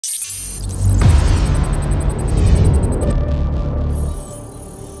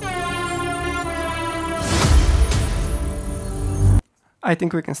I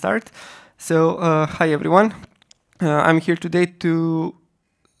think we can start. So, hi everyone. I'm here today to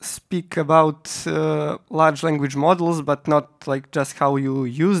speak about large language models, but not like just how you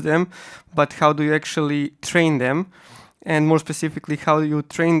use them, but how do you actually train them, and more specifically, how do you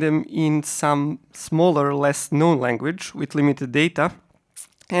train them in some smaller, less known language with limited data,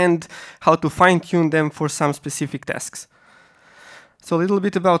 and how to fine-tune them for some specific tasks. So a little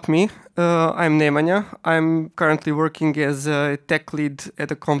bit about me. I'm Nemanja. I'm currently working as a tech lead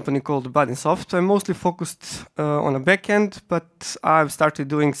at a company called BERT. I'm mostly focused on a backend, but I've started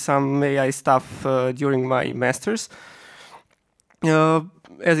doing some AI stuff during my master's.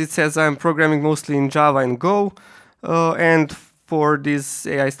 As it says, I'm programming mostly in Java and Go, and for this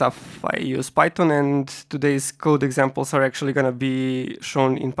AI stuff, I use Python, and today's code examples are actually going to be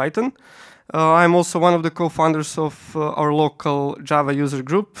shown in Python. I'm also one of the co-founders of our local Java user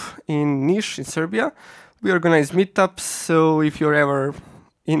group in Niš, in Serbia. We organize meetups, so if you're ever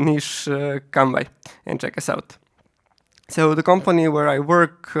in Niš, come by and check us out. So the company where I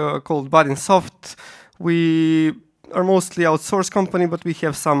work, called BERT, we are mostly outsourced company, but we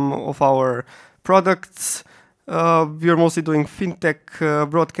have some of our products. We are mostly doing fintech,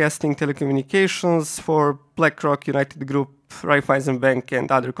 broadcasting, telecommunications for BlackRock, United Group, Raiffeisen Bank,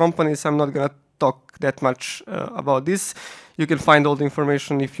 and other companies. I'm not going to talk that much about this. You can find all the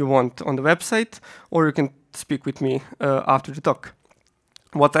information if you want on the website, or you can speak with me after the talk.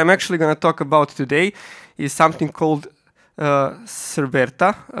 What I'm actually going to talk about today is something called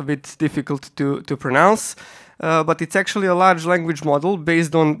Serberta, a bit difficult to pronounce, but it's actually a large language model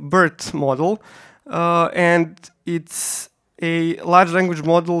based on BERT model, and it's a large language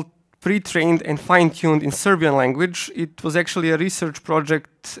model pre-trained and fine-tuned in Serbian language. It was actually a research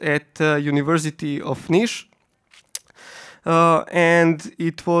project at University of Niš, and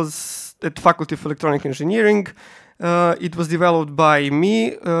it was at Faculty of Electronic Engineering. It was developed by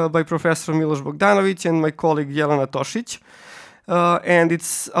me, by Professor Miloš Bogdanović, and my colleague Jelena Tošić. And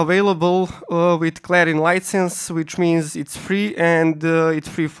it's available with Clarin license, which means it's free, and it's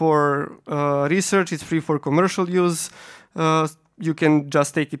free for research, it's free for commercial use. You can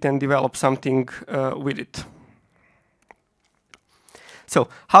just take it and develop something with it. So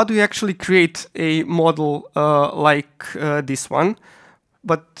how do you actually create a model like this one?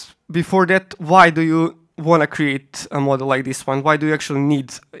 But before that, why do you want to create a model like this one? Why do you actually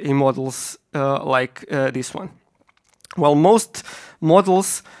need a models like this one? Well, most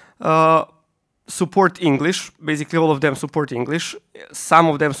models support English. Basically, all of them support English. Some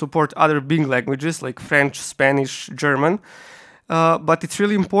of them support other big languages like French, Spanish, German. But it's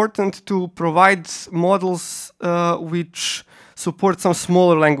really important to provide models which support some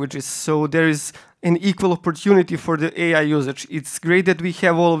smaller languages, so there is an equal opportunity for the AI usage. It's great that we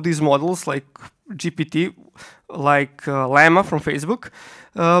have all of these models like GPT, like Llama from Facebook,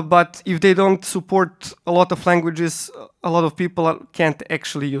 but if they don't support a lot of languages, a lot of people can't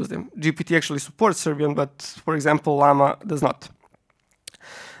actually use them. GPT actually supports Serbian, but for example, Llama does not.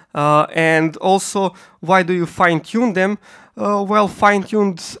 And also, why do you fine-tune them? Well,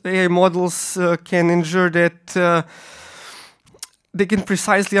 fine-tuned AI models can ensure that they can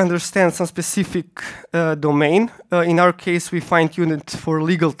precisely understand some specific domain. In our case, we fine-tuned it for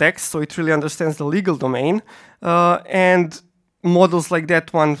legal text, so it really understands the legal domain. And models like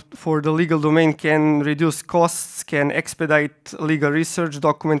that one for the legal domain can reduce costs, can expedite legal research,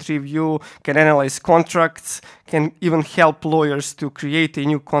 document review, can analyze contracts, can even help lawyers to create a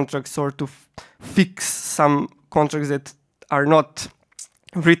new contracts or to fix some contracts that are not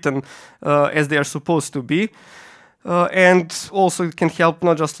written as they are supposed to be. And also it can help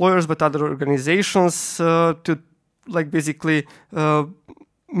not just lawyers but other organizations to like basically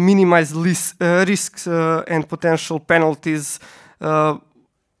minimize risks and potential penalties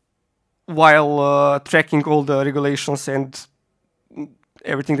while tracking all the regulations and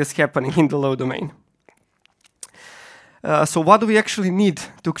everything that's happening in the law domain. So what do we actually need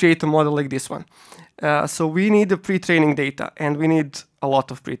to create a model like this one? So we need the pre-training data, and we need a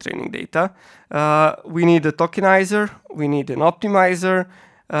lot of pre-training data. We need a tokenizer, we need an optimizer,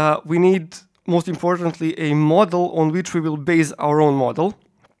 we need, most importantly, a model on which we will base our own model.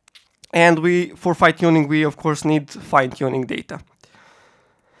 And for fine-tuning, we of course need fine-tuning data.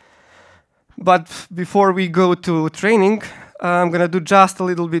 But before we go to training, I'm going to do just a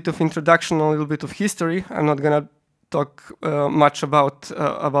little bit of introduction, a little bit of history. I'm not going to talk much about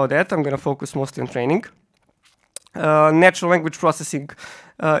that. I'm going to focus mostly on training. Natural language processing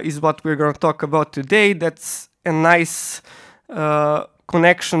is what we're going to talk about today. That's a nice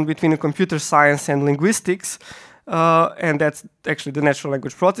connection between computer science and linguistics. And that's actually the natural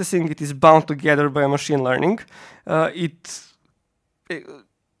language processing. It is bound together by machine learning. It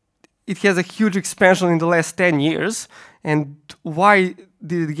it has a huge expansion in the last 10 years. And why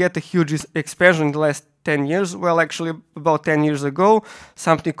did it get a huge expansion in the last 10 years? Well, actually, about 10 years ago,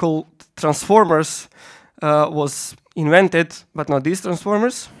 something called transformers was invented, but not these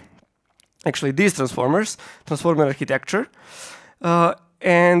transformers. Actually, these transformers, transformer architecture.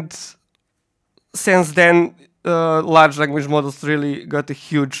 And since then, large language models really got a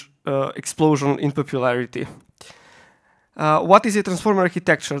huge explosion in popularity. What is a transformer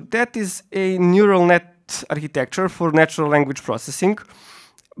architecture? That is a neural net architecture for natural language processing,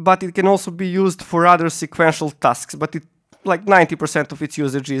 but it can also be used for other sequential tasks, but like 90% of its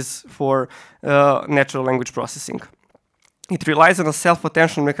usage is for natural language processing. It relies on a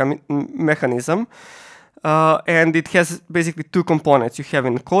self-attention mechanism, and it has basically two components. You have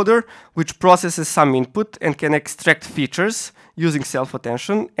an encoder, which processes some input and can extract features using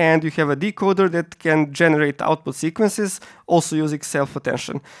self-attention, and you have a decoder that can generate output sequences, also using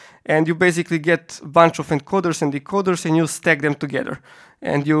self-attention. And you basically get a bunch of encoders and decoders, and you stack them together,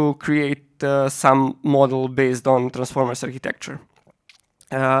 and you create some model based on transformers architecture.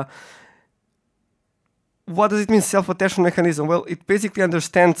 What does it mean, self-attention mechanism? Well, it basically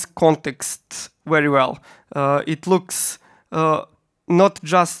understands context very well. It looks not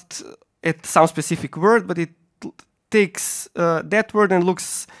just at some specific word, but it takes that word and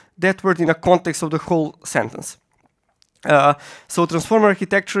looks that word in a context of the whole sentence. So transformer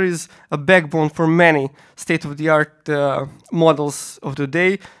architecture is a backbone for many state-of-the-art models of the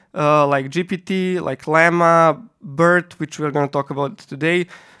day, like GPT, like Llama, BERT, which we're going to talk about today.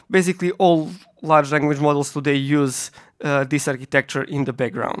 Basically, all large language models today use this architecture in the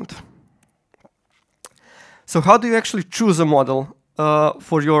background. So how do you actually choose a model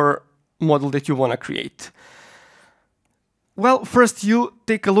for your model that you want to create? Well, first you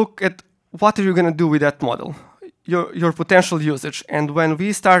take a look at what are you going to do with that model, your potential usage. And when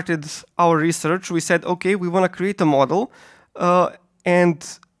we started our research, we said, okay, we want to create a model,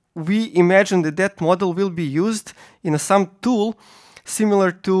 and we imagine that that model will be used in some tool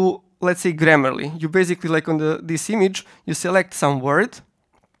similar to, let's say, Grammarly. You basically, like on this image, you select some word,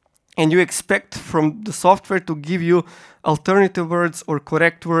 and you expect from the software to give you alternative words or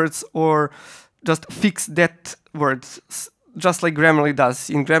correct words or just fix that word, just like Grammarly does.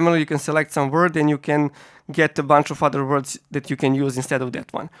 In Grammarly, you can select some word and you can get a bunch of other words that you can use instead of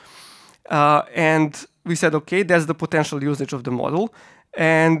that one. And we said, okay, that's the potential usage of the model.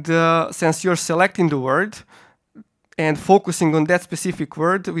 And since you're selecting the word and focusing on that specific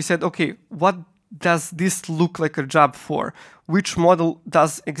word, we said, okay, what does this look like a job for? Which model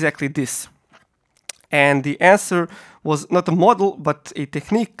does exactly this? And the answer was not a model, but a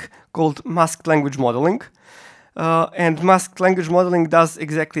technique called masked language modeling. And masked language modeling does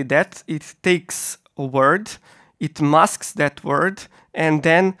exactly that. It takes a word, it masks that word, and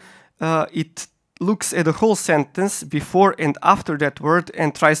then it looks at the whole sentence before and after that word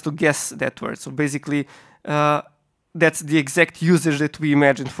and tries to guess that word. So basically, that's the exact usage that we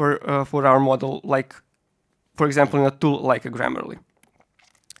imagined for our model, like, for example, in a tool like a Grammarly.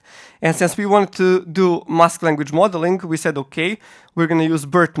 And since we wanted to do masked language modeling, we said, okay, we're going to use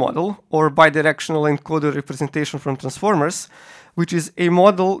BERT model, or bidirectional encoder representation from transformers, which is a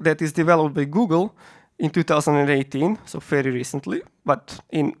model that is developed by Google in 2018, so very recently, but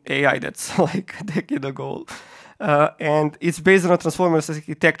in AI that's like a decade ago. And it's based on a transformers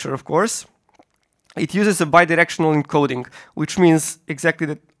architecture, of course. It uses a bidirectional encoding, which means exactly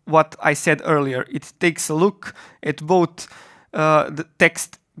that what I said earlier. It takes a look at both the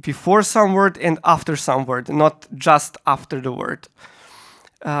text before some word and after some word, not just after the word.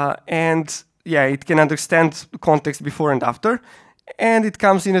 And yeah, it can understand context before and after. And it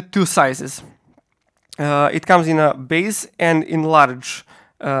comes in two sizes. It comes in a base and in large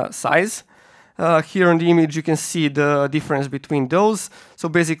size. Here on the image you can see the difference between those. So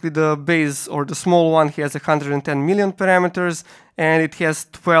basically the base, or the small one, has 110 million parameters, and it has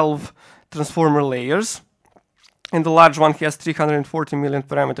 12 transformer layers. And the large one has 340 million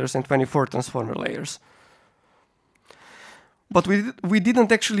parameters and 24 transformer layers. But we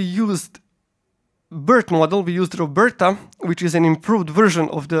didn't actually use BERT model, we used Roberta, which is an improved version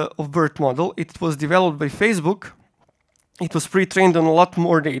of BERT model. It was developed by Facebook. It was pre-trained on a lot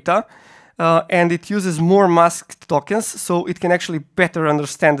more data, and it uses more masked tokens, so it can actually better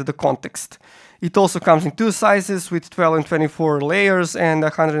understand the context. It also comes in two sizes with 12 and 24 layers and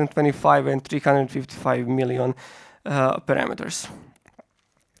 125 and 355 million parameters.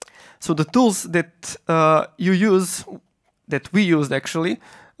 So the tools that you use, that we used actually,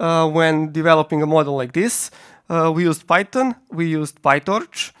 when developing a model like this, we used Python, we used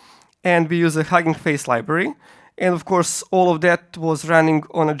PyTorch, and we use a Hugging Face library. And of course, all of that was running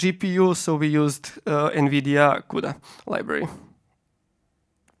on a GPU, so we used NVIDIA CUDA library.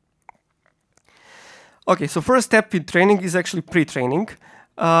 Okay, so first step in training is actually pre-training.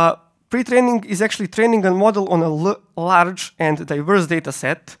 Pre-training is actually training a model on a large and diverse data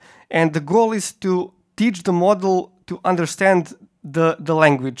set, and the goal is to teach the model to understand the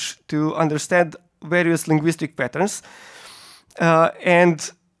language, to understand various linguistic patterns.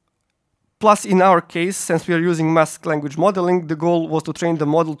 And plus, in our case, since we are using masked language modeling, the goal was to train the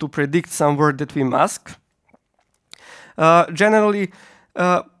model to predict some word that we mask. Generally,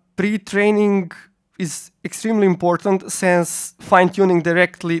 pre-training is extremely important since fine-tuning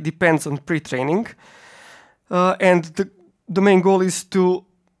directly depends on pre-training. And the main goal is to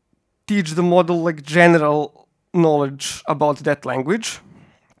teach the model like general knowledge about that language.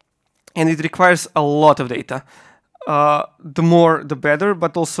 And it requires a lot of data. The more, the better,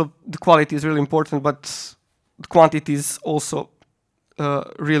 but also the quality is really important, but the quantity is also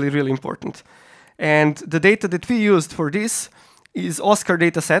really, really important. And the data that we used for this is Oscar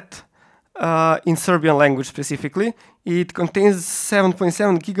dataset in Serbian language specifically. It contains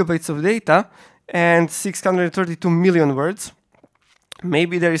 7.7 gigabytes of data and 632 million words.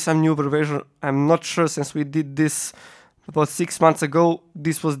 Maybe there is some newer version. I'm not sure, since we did this about 6 months ago.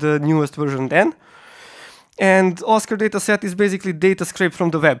 This was the newest version then. And Oscar dataset is basically data scraped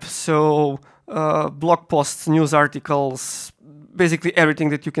from the web. So blog posts, news articles, basically everything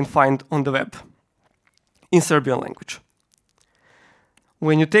that you can find on the web in Serbian language.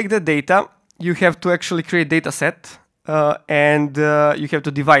 When you take the data, you have to actually create data set and you have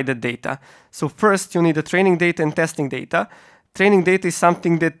to divide the data. So first you need the training data and testing data. Training data is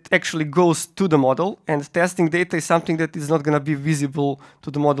something that actually goes to the model, and testing data is something that is not going to be visible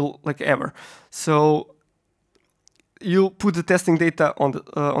to the model like ever. So you put the testing data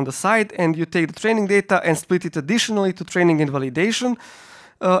on the side, and you take the training data and split it additionally to training and validation,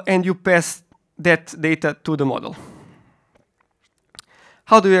 and you pass that data to the model.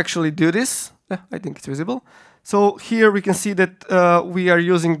 How do you actually do this? I think it's visible. So here we can see that we are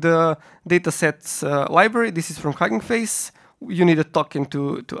using the datasets library. This is from Hugging Face. You need a token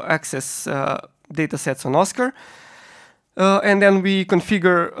to access datasets on Oscar. And then we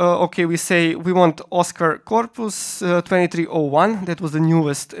configure, okay, we say we want Oscar corpus 2301. That was the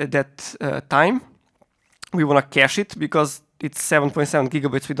newest at that time. We want to cache it because it's 7.7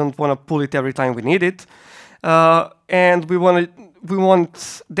 gigabytes. We don't want to pull it every time we need it. And we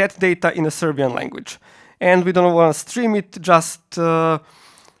want that data in a Serbian language. And we don't want to stream it, just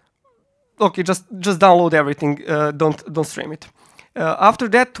okay, just download everything, don't stream it. After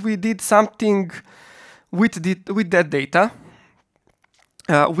that, we did something with that data.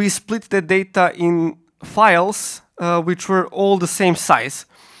 We split the data in files which were all the same size.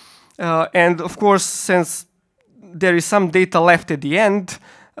 And of course, since there is some data left at the end,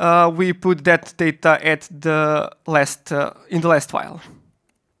 we put that data at the last in the last file.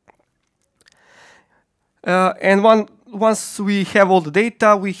 And once we have all the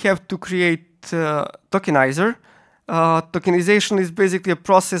data, we have to create tokenizer. Tokenization is basically a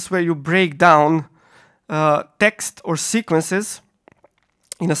process where you break down text or sequences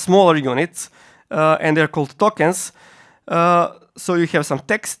in a smaller units, and they're called tokens. So you have some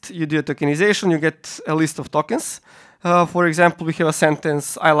text, you do a tokenization, you get a list of tokens. For example, we have a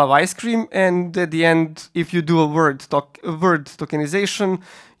sentence, I love ice cream, and at the end, if you do a word tokenization,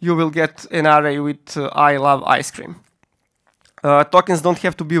 you will get an array with I love ice cream. Tokens don't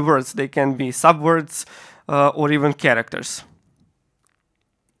have to be words, they can be subwords or even characters.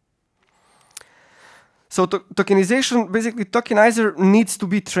 So tokenization, basically tokenizer needs to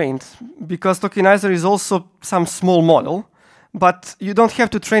be trained, because tokenizer is also some small model. But you don't have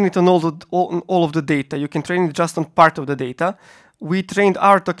to train it on all of the data. You can train it just on part of the data. We trained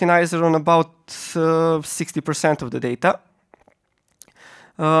our tokenizer on about 60% of the data.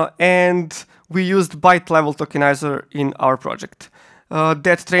 And we used byte-level tokenizer in our project.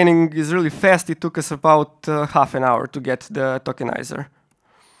 That training is really fast. It took us about half an hour to get the tokenizer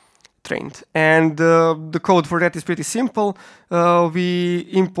trained. And the code for that is pretty simple. We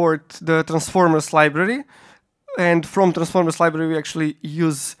import the transformers library. And from transformers library, we actually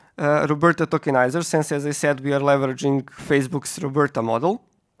use Roberta tokenizer, since, as I said, we are leveraging Facebook's Roberta model.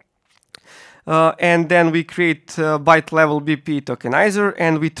 And then we create byte-level BP tokenizer,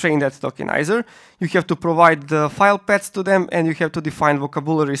 and we train that tokenizer. You have to provide the file paths to them, and you have to define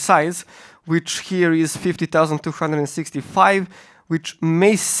vocabulary size, which here is 50,265, which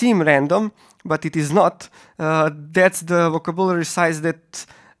may seem random, but it is not. That's the vocabulary size that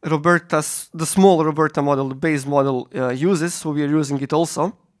the small Roberta model, the base model, uses, so we are using it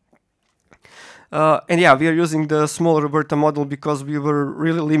also. And yeah, we are using the small Roberta model because we were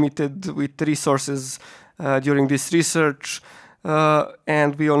really limited with resources during this research,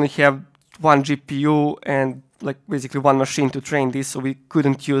 and we only have one GPU and like basically one machine to train this, so we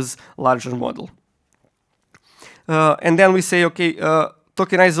couldn't use larger model. And then we say, okay,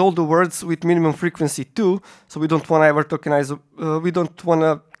 tokenize all the words with minimum frequency 2, so we don't want to ever tokenize, we don't want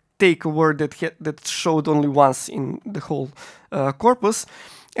to take a word that showed only once in the whole corpus,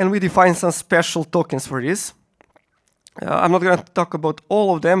 and we define some special tokens for this. I'm not going to talk about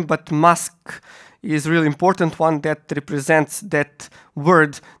all of them, but mask is a really important one that represents that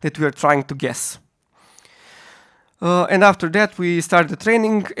word that we are trying to guess. And after that, we start the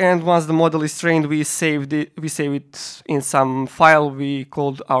training, and once the model is trained, we save it in some file we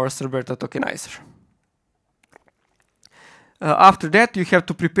called our Roberta tokenizer. After that, you have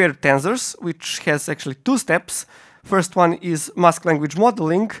to prepare tensors, which has actually two steps. First one is mask language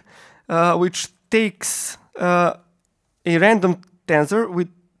modeling, which takes a random tensor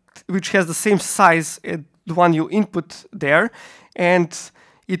which has the same size as the one you input there, and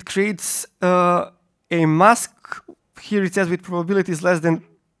it creates a mask. Here it says with probabilities less than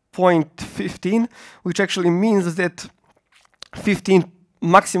 0.15, which actually means that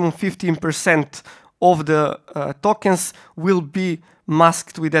maximum 15% of the tokens will be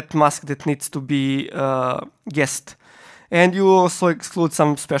masked with that mask that needs to be guessed. And you also exclude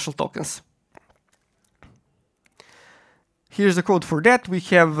some special tokens. Here's the code for that. We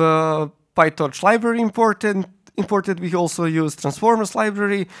have PyTorch library imported. We also use transformers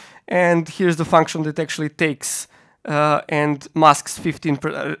library, and here's the function that actually takes and masks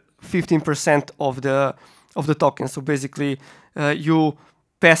 15% of the token. So basically, you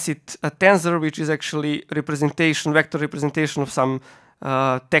pass it a tensor, which is actually vector representation of some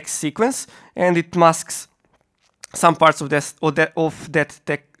text sequence, and it masks some parts of that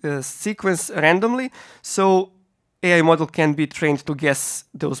text sequence randomly. So AI model can be trained to guess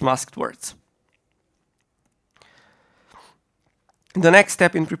those masked words. The next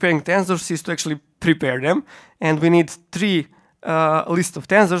step in preparing tensors is to actually prepare them, and we need three lists of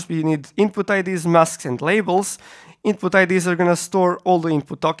tensors. We need input IDs, masks, and labels. Input IDs are going to store all the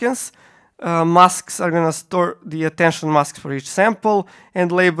input tokens. Masks are going to store the attention masks for each sample,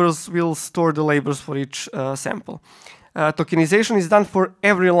 and labels will store the labels for each sample. Tokenization is done for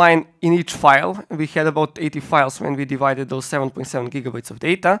every line in each file. We had about 80 files when we divided those 7.7 gigabytes of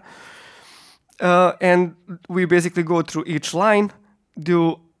data. And we basically go through each line,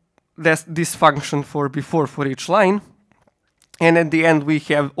 do this function for each line, and at the end we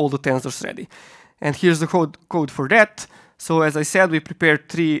have all the tensors ready. And here's the code for that. So as I said, we prepare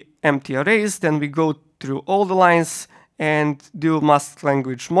 3 empty arrays, then we go through all the lines and do mask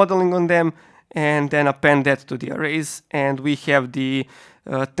language modeling on them, and then append that to the arrays, and we have the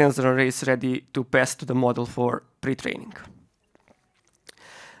tensor arrays ready to pass to the model for pre-training.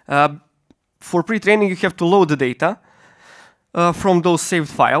 For pre-training, you have to load the data from those saved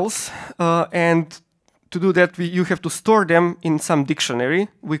files, and to do that, you have to store them in some dictionary.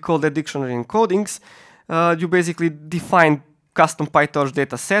 We call that dictionary encodings. You basically define custom PyTorch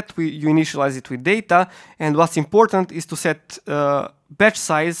data set. You initialize it with data, and what's important is to set batch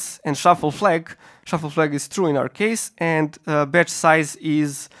size and shuffle flag. Shuffle flag is true in our case, and batch size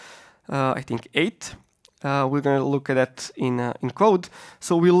is, I think, 8. We're going to look at that in code.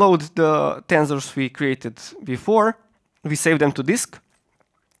 So we load the tensors we created before. We save them to disk,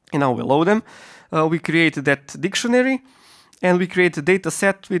 and now we load them. We create that dictionary, and we create a data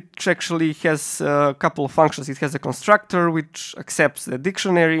set which actually has a couple of functions. It has a constructor which accepts the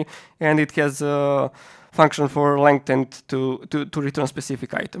dictionary, and it has a function for length and to return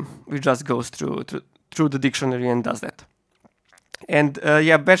specific item, which just goes through the dictionary and does that. And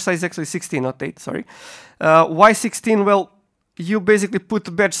yeah, batch size is actually 16, not 8, sorry. Why 16? Well, you basically put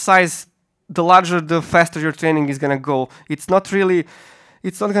the batch size, the larger, the faster your training is going to go. It's not going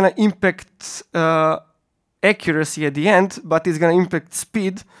to impact accuracy at the end, but it's going to impact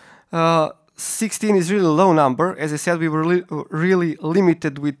speed. 16 is really low number. As I said, we were really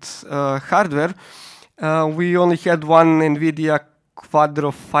limited with hardware. We only had one NVIDIA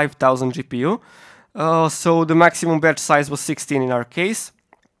Quadro 5000 GPU. So the maximum batch size was 16 in our case.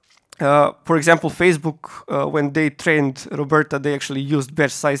 For example, Facebook, when they trained Roberta, they actually used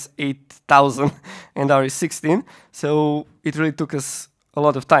batch size 8000 and ours is 16. So it really took us a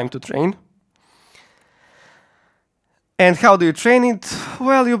lot of time to train. And how do you train it?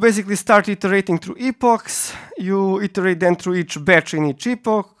 Well, you basically start iterating through epochs. You iterate then through each batch in each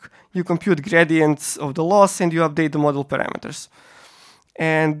epoch. You compute gradients of the loss, and you update the model parameters.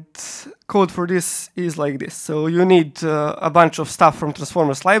 And code for this is like this. So you need a bunch of stuff from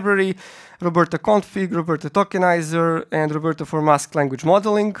Transformers library, Roberta config, Roberta tokenizer, and Roberta for mask language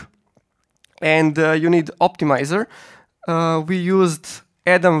modeling. And you need optimizer. We used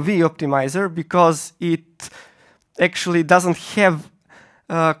Adam V optimizer because it actually doesn't have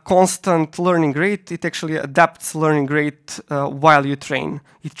constant learning rate. It actually adapts learning rate while you train.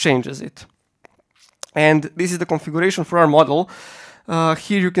 It changes it. And this is the configuration for our model.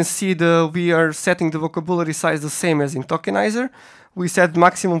 Here you can see we are setting the vocabulary size the same as in tokenizer. We set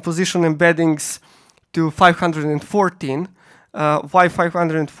maximum position embeddings to 514. Why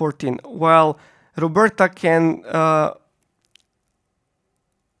 514? Well, Roberta can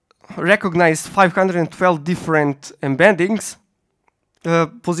recognize 512 different embeddings,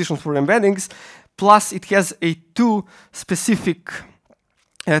 positions for embeddings, plus it has 2 specific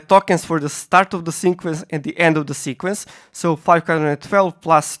tokens for the start of the sequence and the end of the sequence. So 512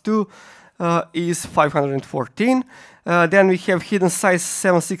 plus 2 is 514. Then we have hidden size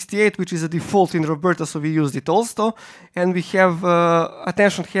 768, which is a default in Roberta, so we used it also. And we have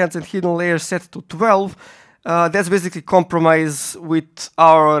attention heads and hidden layers set to 12. That's basically compromise with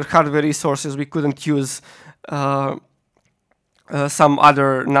our hardware resources. We couldn't use some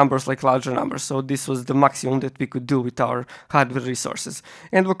other numbers like larger numbers. So this was the maximum that we could do with our hardware resources.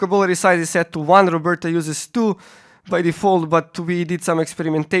 And vocabulary size is set to 1. Roberta uses 2 by default, but we did some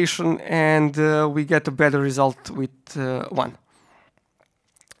experimentation and we get a better result with 1.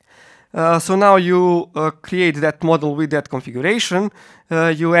 So now you create that model with that configuration.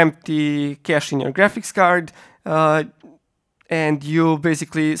 You empty cache in your graphics card, and you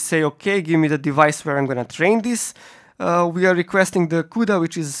basically say, okay, give me the device where I'm going to train this. We are requesting the CUDA,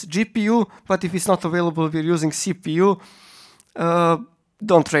 which is GPU, but if it's not available, we're using CPU.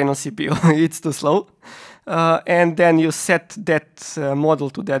 Don't train on CPU, it's too slow. And then you set that model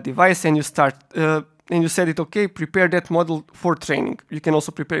to that device, and you start, and you said it, okay, prepare that model for training. You can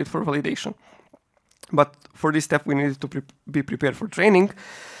also prepare it for validation. But for this step, we needed to be prepared for training.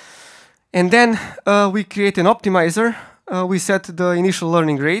 And then we create an optimizer. We set the initial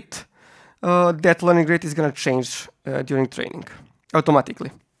learning rate. That learning rate is going to change during training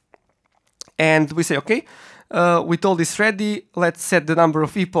automatically. And we say, okay, with all this ready, let's set the number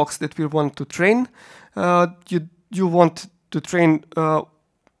of epochs that we want to train. You want to train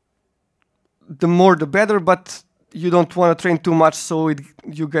the more the better, but you don't want to train too much, so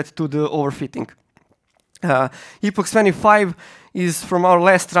you get to the overfitting. Epoch 25 is from our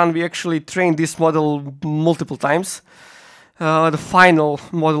last run. We actually trained this model multiple times. The final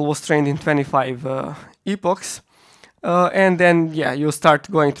model was trained in 25 epochs. And then, yeah, you start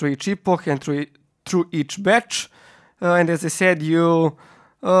going through each epoch and through each batch. And as I said, you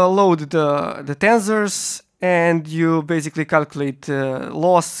load the tensors, and you basically calculate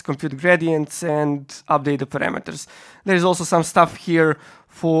loss, compute gradients, and update the parameters. There is also some stuff here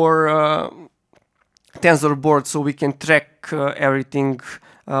for tensor board, so we can track everything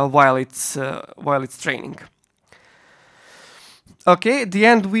while it's training. Okay, at the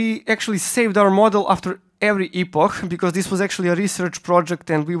end, we actually saved our model after every epoch, because this was actually a research project,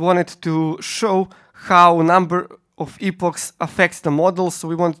 and we wanted to show how number of epochs affects the model, so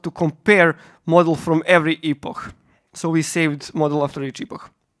we wanted to compare model from every epoch. So we saved model after each epoch.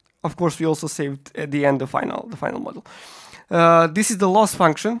 Of course, we also saved at the end the final model. This is the loss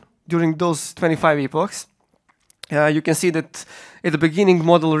function during those 25 epochs. You can see that at the beginning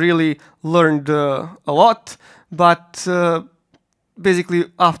model really learned a lot, but basically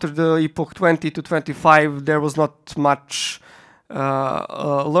after the epoch 20 to 25 there was not much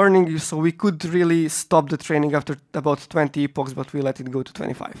learning, so we could really stop the training after about 20 epochs, but we let it go to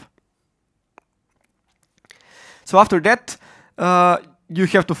 25. So after that, you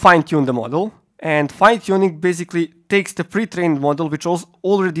have to fine-tune the model, and fine-tuning basically takes the pre-trained model, which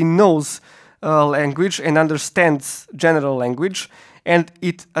already knows language and understands general language, and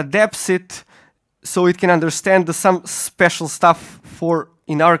it adapts it so it can understand some special stuff for,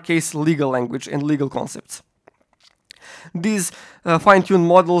 in our case, legal language and legal concepts. These fine-tuned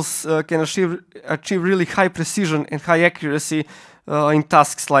models can achieve really high precision and high accuracy in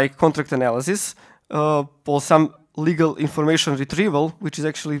tasks like contract analysis, or some legal information retrieval, which is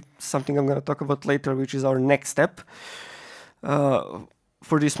actually something I'm going to talk about later, which is our next step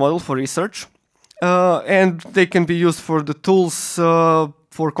for this model, for research. And they can be used for the tools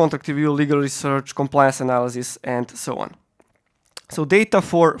for contract review, legal research, compliance analysis, and so on. So data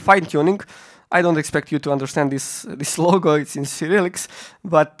for fine-tuning. I don't expect you to understand this logo, it's in Cyrillics,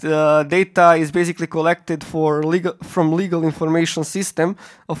 but data is basically collected from legal information system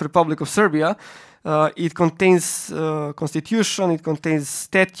of Republic of Serbia. It contains constitution, it contains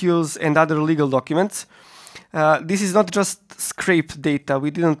statutes and other legal documents. This is not just scraped data.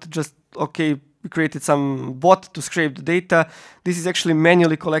 We didn't just, okay, we created some bot to scrape the data. This is actually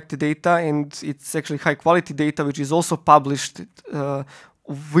manually collected data, and it's actually high quality data, which is also published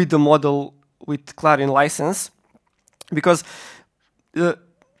with the model with Clarion license. Because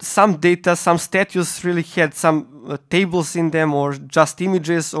some data, some statutes really had some tables in them, or just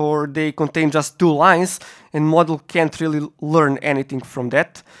images, or they contain just 2 lines, and model can't really learn anything from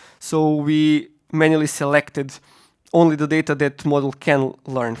that. So we manually selected only the data that model can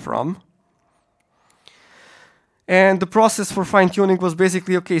learn from. And the process for fine-tuning was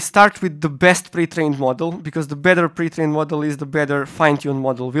basically, okay, start with the best pre-trained model, because the better pre-trained model is, the better fine-tuned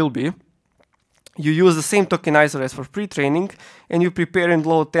model will be. You use the same tokenizer as for pre-training, and you prepare and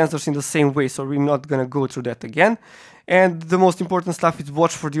load tensors in the same way, so we're not going to go through that again. And the most important stuff is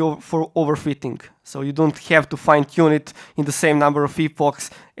watch for overfitting. So you don't have to fine-tune it in the same number of epochs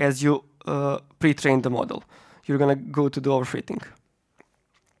as you pre-trained the model. You're going to go to the overfitting.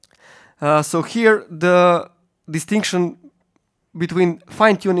 So here, the distinction between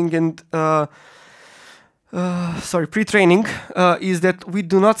fine-tuning and pre-training is that we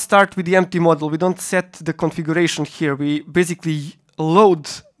do not start with the empty model. We don't set the configuration here. We basically load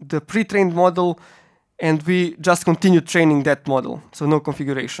the pre-trained model and we just continue training that model, so no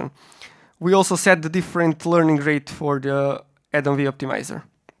configuration. We also set the different learning rate for the Adam V optimizer.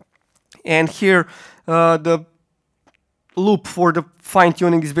 And here, the loop for the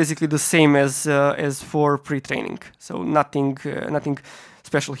fine-tuning is basically the same as for pre-training. So nothing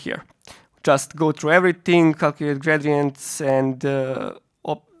special here. Just go through everything, calculate gradients, and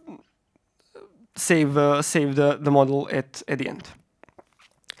save the model at the end.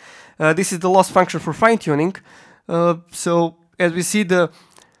 This is the loss function for fine-tuning. So as we see, the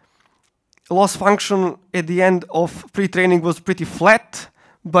loss function at the end of pre-training was pretty flat,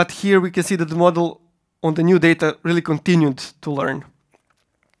 but here we can see that the model on the new data really continued to learn.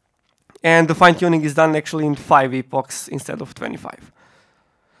 And the fine-tuning is done actually in 5 epochs instead of 25.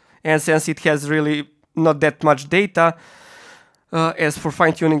 And since it has really not that much data, as for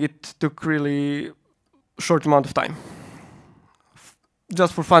fine-tuning, it took really short amount of time.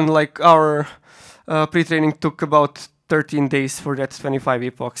 Just for fun, like our pre-training took about 13 days for that 25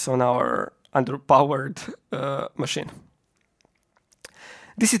 epochs on our underpowered machine.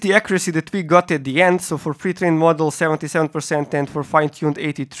 This is the accuracy that we got at the end. So for pre-trained model, 77%, and for fine-tuned,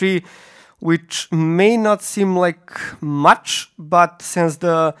 83%. Which may not seem like much, but since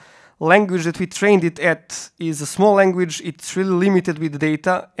the language that we trained it at is a small language, it's really limited with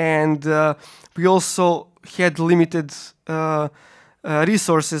data, and we also had limited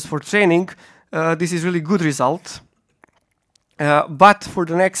resources for training. This is really good result. But for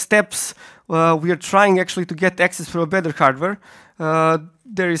the next steps, we are trying actually to get access for a better hardware.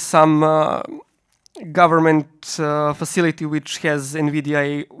 There is some government facility which has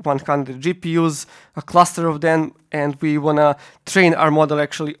NVIDIA A100 GPUs, a cluster of them, and we want to train our model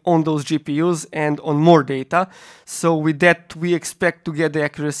actually on those GPUs and on more data. So with that, we expect to get the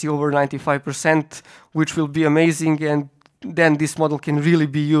accuracy over 95%, which will be amazing, and then this model can really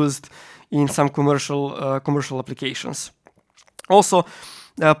be used in some commercial applications. Also,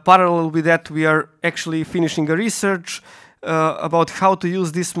 parallel with that, we are actually finishing a research about how to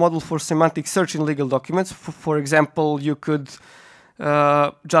use this model for semantic search in legal documents. For example, you could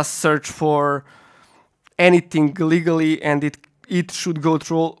just search for anything legally, and it should go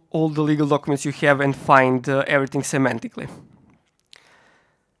through all the legal documents you have and find everything semantically.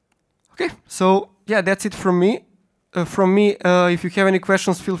 Okay, so yeah, that's it from me. If you have any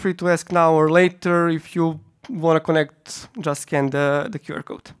questions, feel free to ask now or later. If you want to connect, just scan the QR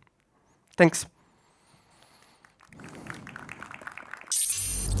code. Thanks.